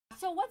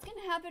So what's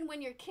gonna happen when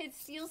your kid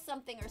steals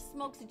something or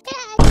smokes a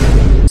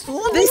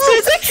This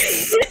is a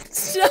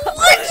kid's show.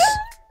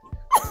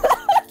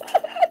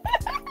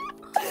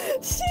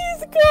 She's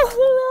going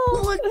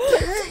on. What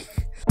the heck?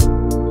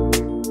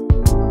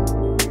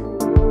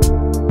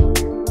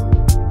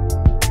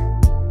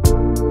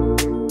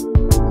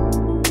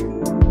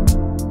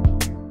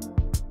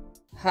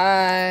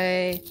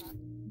 Hi.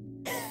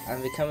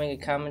 I'm becoming a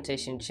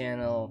commentation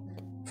channel.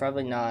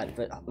 Probably not,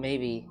 but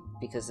maybe,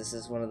 because this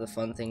is one of the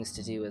fun things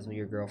to do with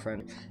your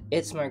girlfriend.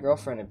 It's my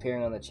girlfriend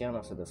appearing on the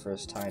channel for the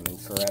first time in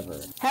forever.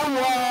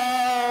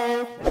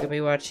 Hello. I'm gonna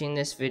be watching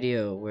this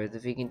video where the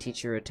vegan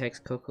teacher attacks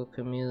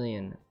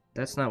Cocomellon.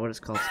 That's not what it's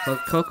called. It's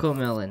called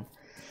Cocomellon.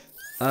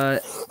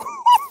 The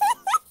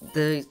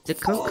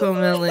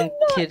Cocomellon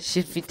kid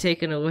should be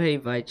taken away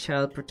by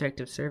Child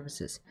Protective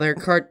Services. They're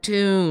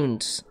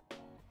cartoons.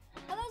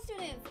 Hello,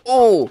 students.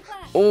 Oh,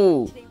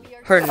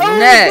 her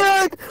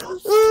neck.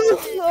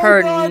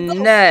 Her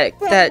neck.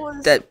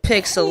 That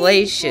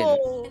pixelation.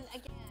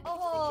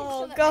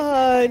 Oh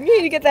God, you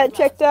need to get that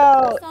checked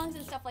out. Songs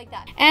and stuff like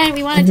that. And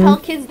we want to tell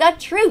kids the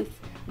truth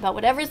about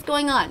whatever's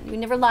going on. We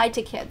never lie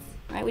to kids,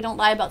 right? We don't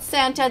lie about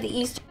Santa, the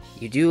Easter.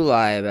 You do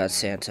lie about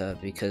Santa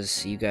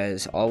because you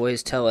guys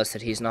always tell us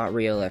that he's not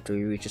real after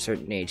we reach a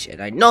certain age,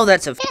 and I know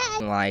that's a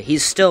f***ing lie.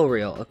 He's still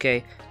real,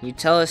 okay? You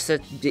tell us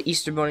that the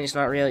Easter Bunny's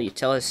not real. You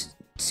tell us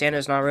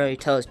Santa's not real. You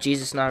tell us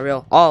Jesus is not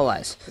real. All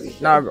lies.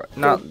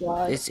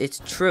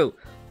 It's true.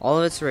 All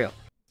of it's real.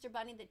 Easter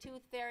Bunny, the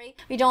Tooth Fairy.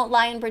 We don't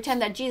lie and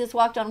pretend that Jesus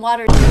walked on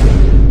water.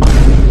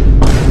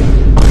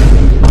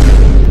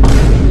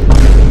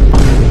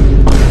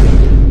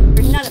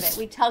 None of it.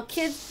 We tell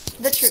kids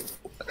the truth.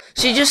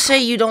 So you just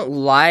say you don't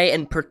lie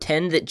and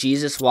pretend that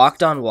Jesus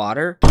walked on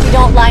water? We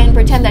don't lie and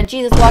pretend that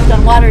Jesus walked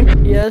on water.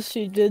 Yes,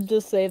 she did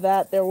just say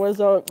that. There was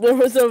a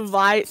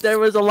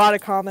lot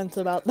of comments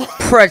about that.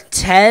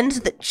 Pretend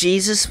that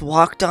Jesus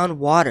walked on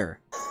water.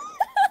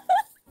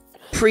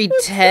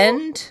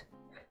 Pretend?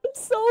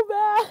 It's so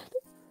bad.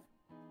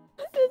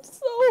 It's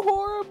so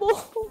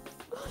horrible.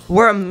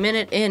 We're a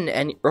minute in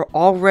and you're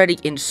already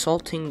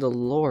insulting the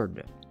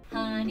Lord.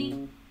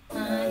 Honey,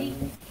 honey,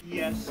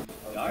 yes,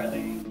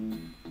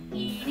 darling.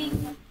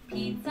 eating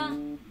pizza.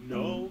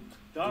 No,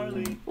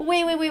 darling.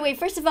 Wait.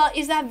 First of all,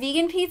 is that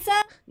vegan pizza?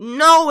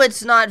 No,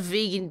 it's not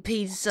vegan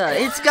pizza.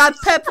 It's got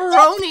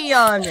pepperoni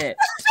on it.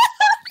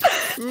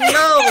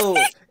 No,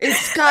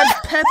 it's got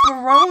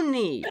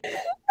pepperoni.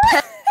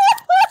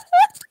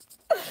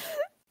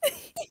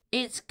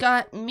 It's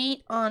got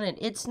meat on it.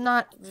 It's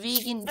not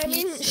vegan pizza. I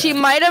mean, she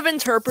might have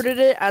interpreted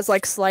it as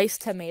like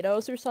sliced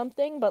tomatoes or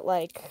something, but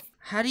like.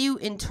 How do you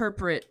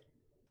interpret?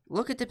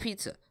 Look at the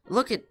pizza.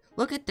 Look at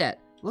that.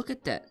 Look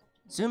at that.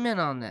 Zoom in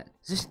on that.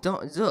 Just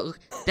don't look.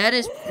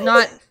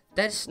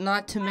 That's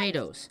not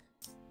tomatoes.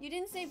 You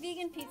didn't say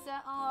vegan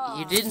pizza. Oh,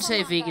 You didn't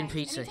say vegan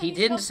pizza. He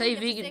didn't say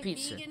vegan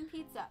pizza.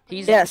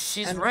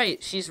 She's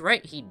right. She's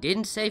right. He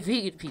didn't say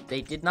vegan pizza.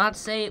 They did not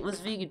say it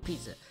was vegan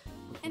pizza.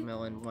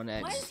 Cocomellon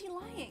 1X. Why is he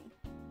lying?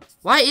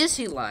 Why is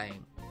he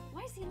lying?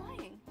 Why is he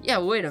lying? Yeah,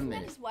 wait a Isn't that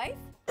minute. his wife?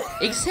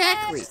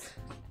 Exactly.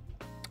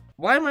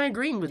 Why am I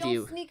agreeing with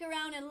you? Don't sneak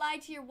around and lie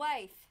to your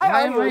wife.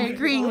 Why am I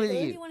agreeing with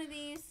Give me you? one of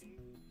these.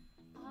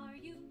 Are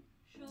you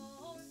sure?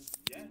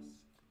 Yes,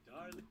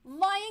 darling.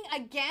 Lying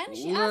again?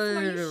 She asked him,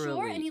 are you sure?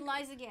 Literally. And he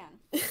lies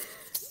again.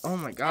 Oh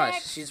my gosh,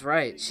 Next. she's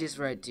right. She's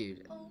right,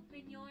 dude.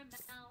 Open your mouth.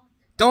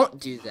 Don't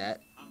do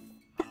that.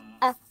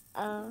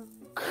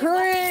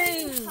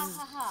 Cringe. Ha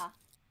ha ha.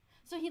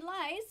 So he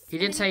lies. He and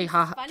didn't then say thinks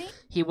ha it's ha. funny?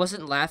 He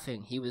wasn't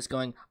laughing. He was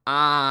going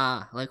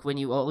like when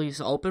you always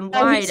open No,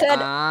 he wide. said-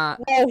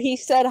 No, he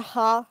said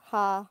ha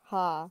ha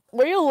ha.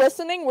 Were you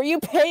listening? Were you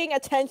paying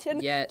attention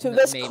Yeah, to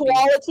this maybe.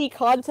 quality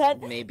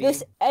content? Maybe.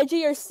 This edge of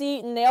your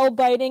seat,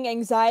 nail-biting,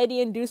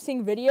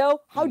 anxiety-inducing video?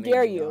 How Maybe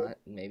dare you? not.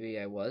 Maybe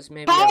I was.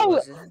 Maybe I How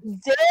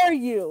wasn't. dare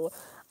you?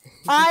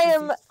 I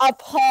am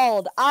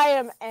appalled. I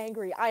am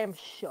angry. I am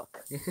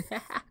shook.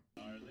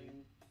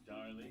 Darling,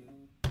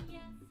 darling.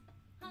 Yes,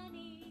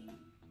 honey,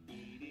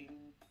 Eating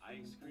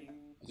ice cream.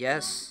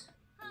 Yes.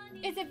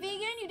 Is it vegan?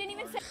 You didn't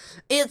even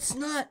It's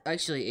not.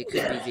 Actually, it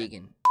could be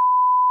vegan.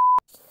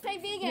 say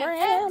vegan.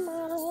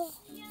 Grandma.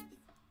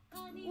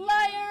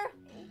 Liar.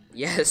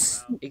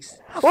 Yes.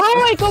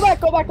 Wait, go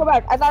back.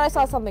 I thought I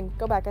saw something.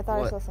 Go back, I thought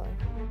I What? saw something.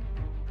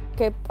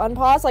 Okay,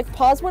 unpause, like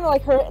pause when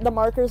like the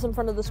marker's in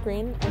front of the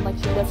screen and like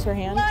she lifts her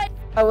hand.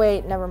 Oh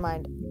wait, never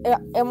mind.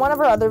 In one of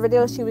her other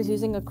videos, she was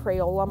using a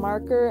Crayola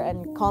marker,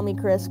 and Call Me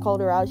Chris called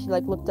her out. She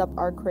like looked up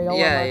our Crayola markers.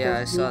 Yeah,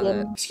 I saw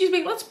that. Excuse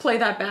me, let's play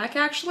that back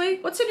actually.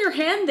 What's in your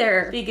hand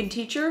there, vegan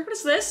teacher? What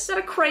is this? Is that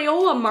a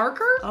Crayola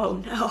marker?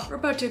 Oh no, we're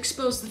about to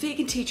expose the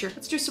vegan teacher.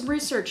 Let's do some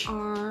research.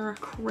 Are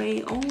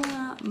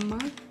Crayola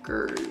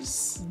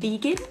markers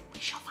vegan? We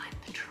shall find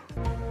the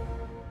truth.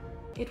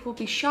 It will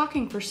be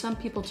shocking for some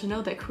people to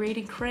know that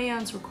creating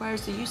crayons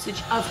requires the usage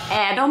of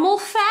animal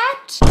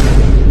fat.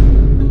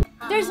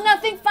 There's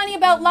nothing funny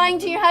about lying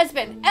to your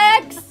husband.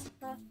 X.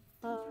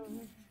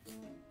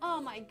 Oh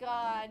my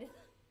God.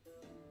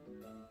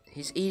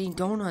 He's eating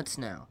donuts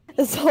now.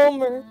 It's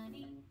Homer.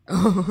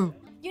 You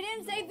didn't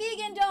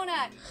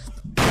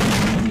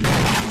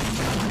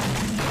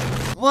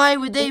Why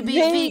would they be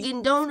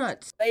vegan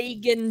donuts?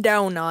 Vegan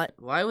donut.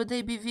 Why would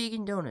they be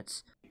vegan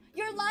donuts?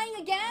 You're lying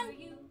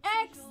again?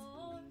 X.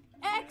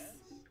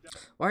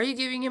 Why are you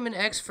giving him an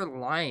X for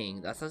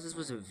lying? I thought this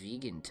was a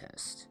vegan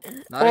test,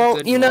 not Well, a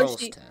good you know,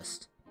 morals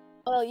test.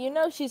 Well, you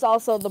know she's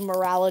also the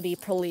morality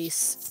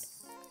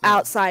police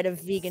outside of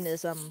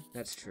veganism.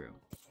 That's true.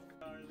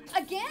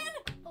 Again?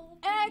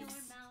 X.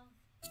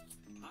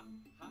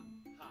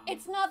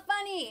 It's not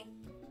funny.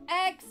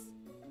 X.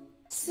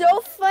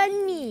 So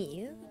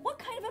funny. What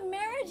kind of a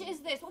marriage is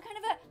this? What kind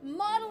of a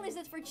model is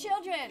this for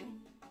children?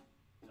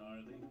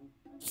 Darling,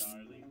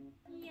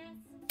 Yes,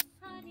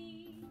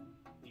 honey.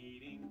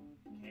 eating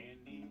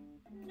candy.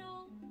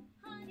 No,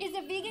 honey. Is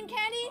it vegan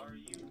candy? Are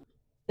you?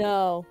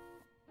 No.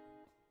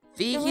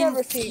 Vegan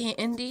never seen-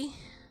 candy?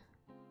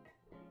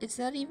 Is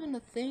that even a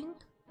thing?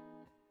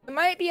 I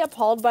might be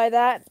appalled by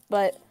that,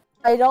 but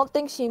I don't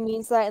think she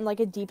means that in like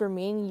a deeper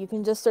meaning. You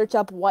can just search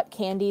up what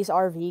candies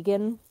are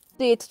vegan.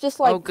 See, it's just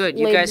like Oh, good.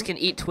 You guys can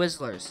eat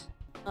Twizzlers.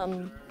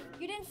 You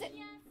didn't say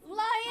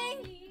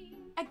lying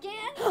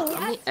again? How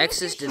many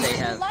X's do they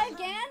have? Lie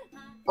again?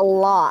 a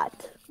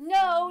lot.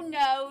 No.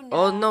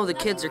 Oh, no, the Nothing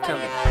kids are funny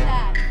coming. about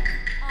that.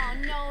 Oh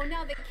no,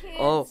 now the kids.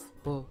 Oh.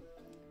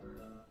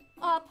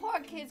 Oh, poor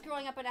kids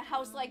growing up in a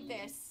house like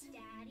this.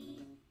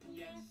 Daddy.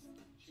 Yes,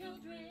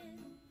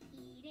 children.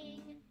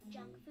 Eating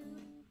junk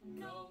food.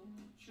 No,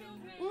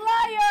 children.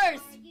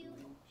 Liars!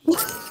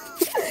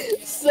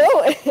 So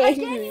Again,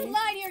 you angry.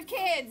 lie to your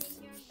kids.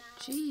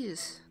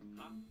 Jeez.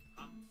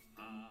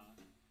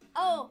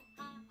 Oh,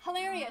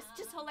 hilarious.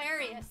 Just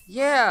hilarious.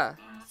 Yeah.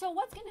 So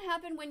what's gonna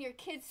happen when your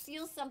kid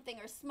steals something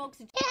or smokes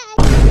a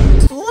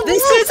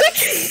This is a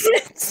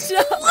kid's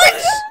show.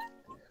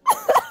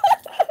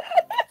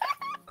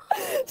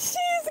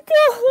 She's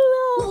going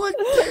on. What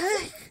the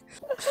heck?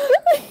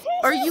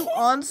 Are you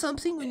on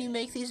something when you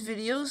make these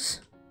videos?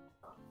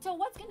 So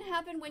what's gonna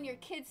happen when your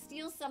kid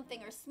steals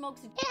something or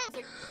smokes a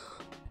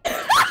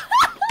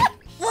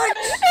What?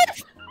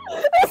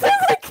 This is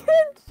a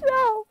kid's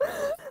show.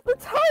 The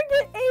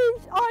target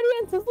age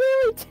audience is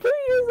literally 2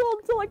 years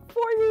old to like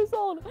 4 years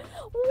old.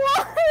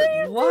 Why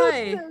are you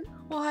doing this?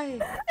 Why?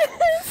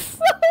 It's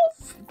so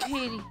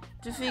Katie,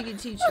 the vegan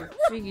teacher,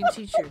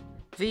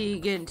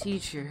 vegan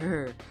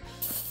teacher.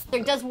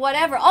 does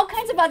whatever, all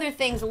kinds of other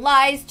things,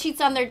 lies,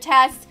 cheats on their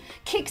tests,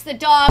 kicks the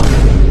dog,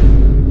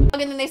 and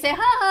then they say,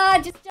 ha,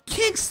 just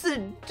Kicks the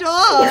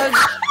dog.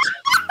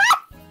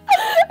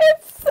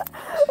 It's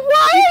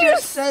why She are you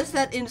just says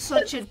that in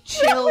such a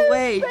chill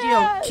way. You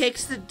know,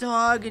 kicks the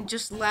dog and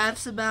just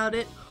laughs about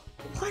it.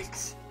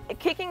 What?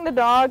 kicking the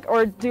dog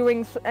or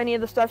doing any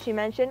of the stuff she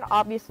mentioned?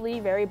 Obviously,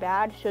 very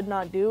bad. Should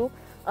not do.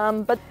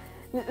 But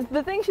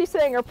the things she's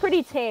saying are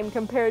pretty tame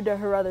compared to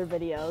her other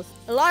videos.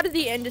 A lot of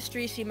the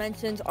industries she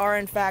mentions are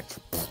in fact,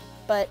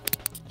 but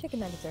chicken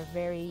nuggets are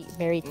very,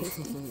 very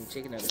tasty.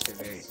 Chicken nuggets are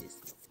very tasty.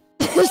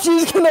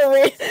 She's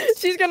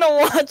gonna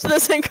watch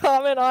this and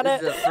comment on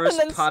This it. is the first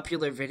and then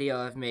popular video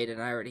I've made, and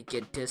I already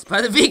get dissed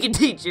by the vegan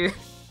teacher.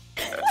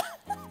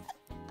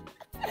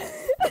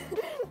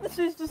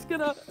 she's just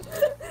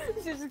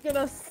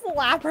gonna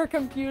slap her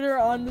computer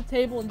on the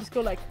table and just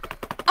go like,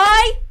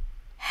 I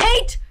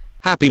hate.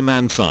 Happy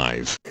Man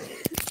 5.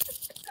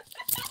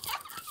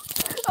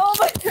 oh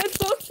my god,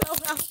 don't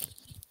tell out.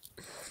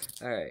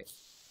 Alright.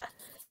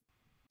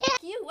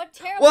 You, what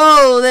terrible.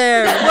 Whoa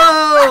there!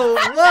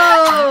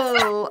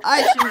 Whoa!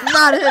 I should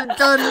not have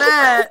done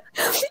that!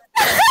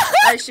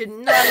 I should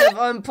not have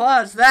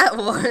unpaused that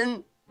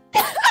one!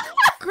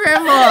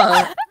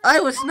 Grandma! I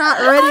was not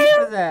ready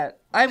for that!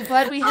 I'm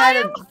glad we had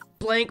a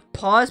blank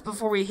pause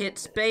before we hit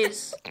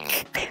space.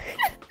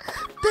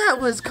 That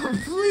was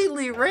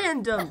completely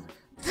random!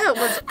 That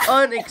was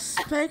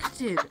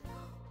unexpected!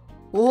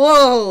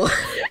 Whoa!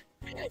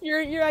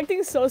 You're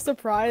acting so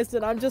surprised,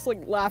 and I'm just like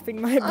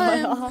laughing my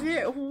butt off.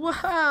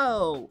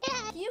 Wow!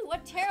 You,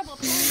 what terrible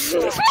parents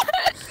you are.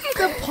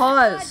 The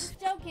pause! Just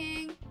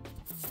joking.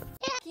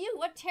 You,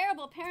 what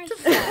terrible parents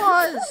The you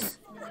are. pause!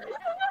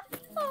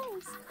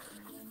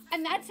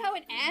 And that's how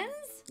it ends?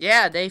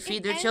 Yeah, they feed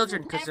It their ends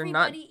children with because they're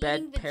not everybody bad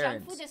eating the junk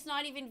parents. food that's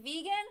not even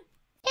vegan?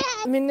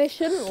 I mean, they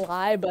shouldn't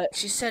lie, but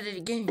She said it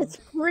again. it's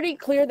pretty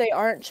clear they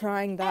aren't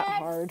trying that X.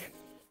 hard.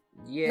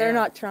 Yeah. They're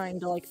not trying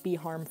to like be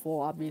harmful,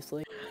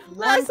 obviously. 1,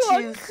 That's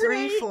 2, not 3,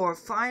 great. 4,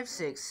 5,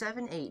 6,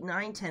 7, 8,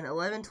 9, 10,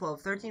 11,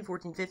 12, 13,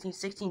 14, 15,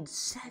 16,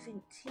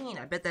 17.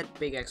 I bet that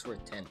big X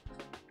worth 10.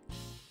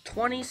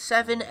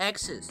 27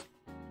 X's.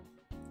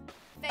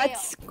 Fail.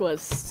 That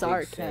was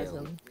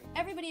sarcasm.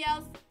 Everybody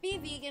else, be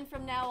vegan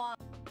from now on.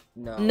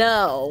 No.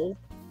 No.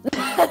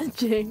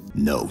 Jing.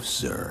 No,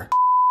 sir.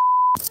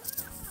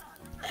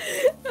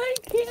 I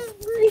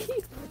can't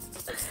breathe.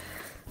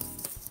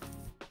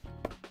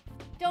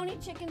 Don't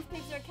eat chickens,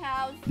 pigs, or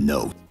cows.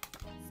 No.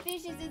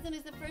 Speciesism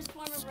is the first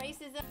form of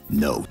racism.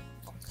 No.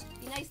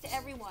 Be nice to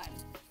everyone.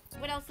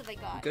 What else have they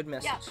got? Good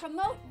message. Yeah,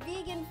 promote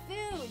vegan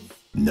foods.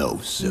 No,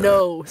 sir.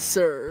 No,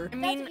 sir. I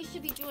That's what you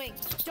should be doing.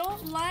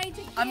 Don't lie to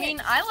kids.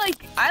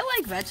 I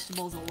like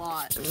vegetables a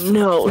lot.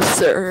 No,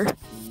 sir.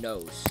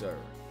 No, sir.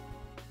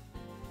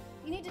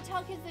 You You need to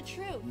tell kids the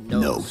truth.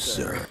 No,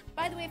 sir.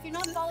 By the way, if you're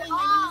not following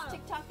my newest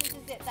TikTok, this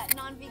is it, that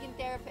non-vegan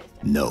therapist.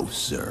 No,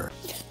 sir.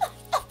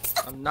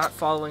 I'm not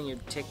following your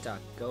TikTok.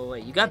 Go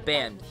away. You got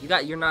banned.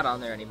 You're not on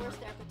there anymore.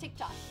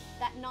 TikTok,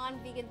 that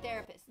non-vegan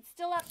therapist. It's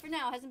still up for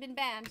now, hasn't been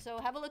banned,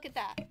 so have a look at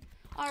that.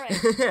 All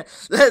right.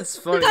 That's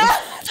funny.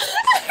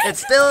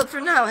 It's still up for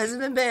now,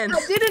 hasn't been banned.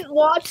 I didn't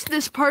watch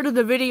this part of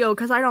the video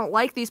because I don't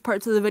like these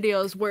parts of the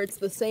videos where it's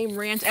the same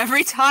rant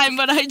every time,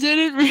 but I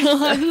didn't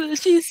realize that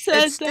she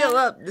said It's still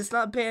up. It's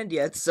not banned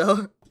yet,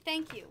 so.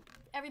 Thank you,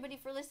 everybody,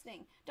 for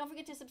listening. Don't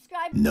forget to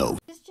subscribe No. to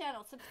this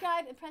channel.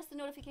 Subscribe and press the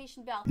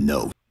notification bell.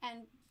 No.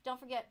 And don't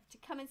forget to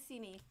come and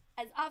see me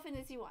as often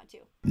as you want to.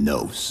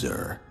 No,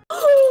 sir.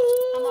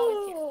 I'm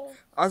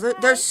always here.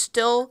 There's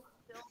still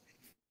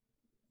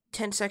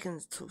 10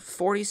 seconds,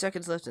 40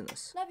 seconds left in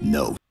this. Love you.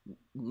 No.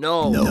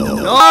 No. No. No.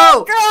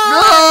 No.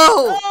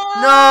 No.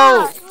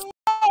 No.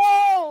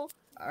 No!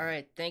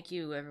 Alright, thank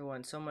you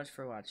everyone so much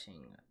for watching.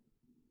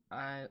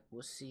 I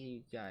will see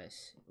you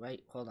guys.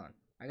 Wait, hold on.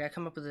 I gotta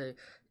come up with a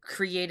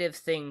creative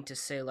thing to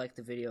say like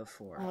the video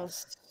for. Oh,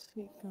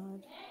 sweet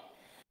God.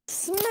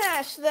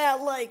 Smash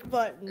that like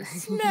button,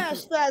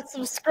 smash that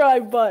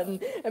subscribe button,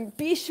 and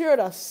be sure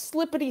to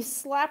slippity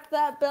slap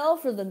that bell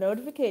for the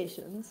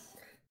notifications.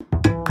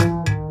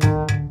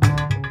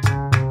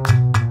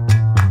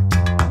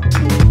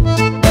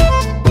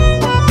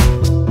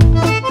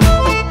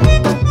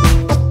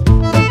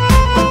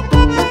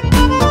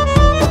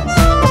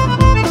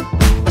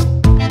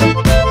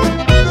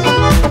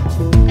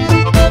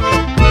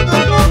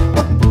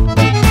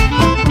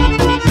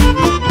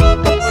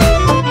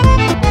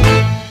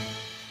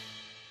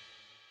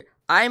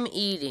 I'm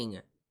eating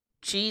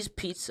cheese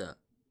pizza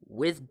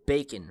with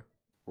bacon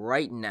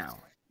right now.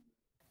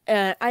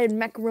 I had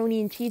macaroni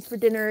and cheese for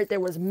dinner.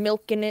 There was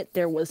milk in it.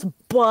 There was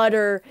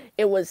butter.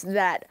 It was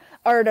that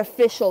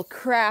artificial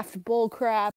Kraft bull crap.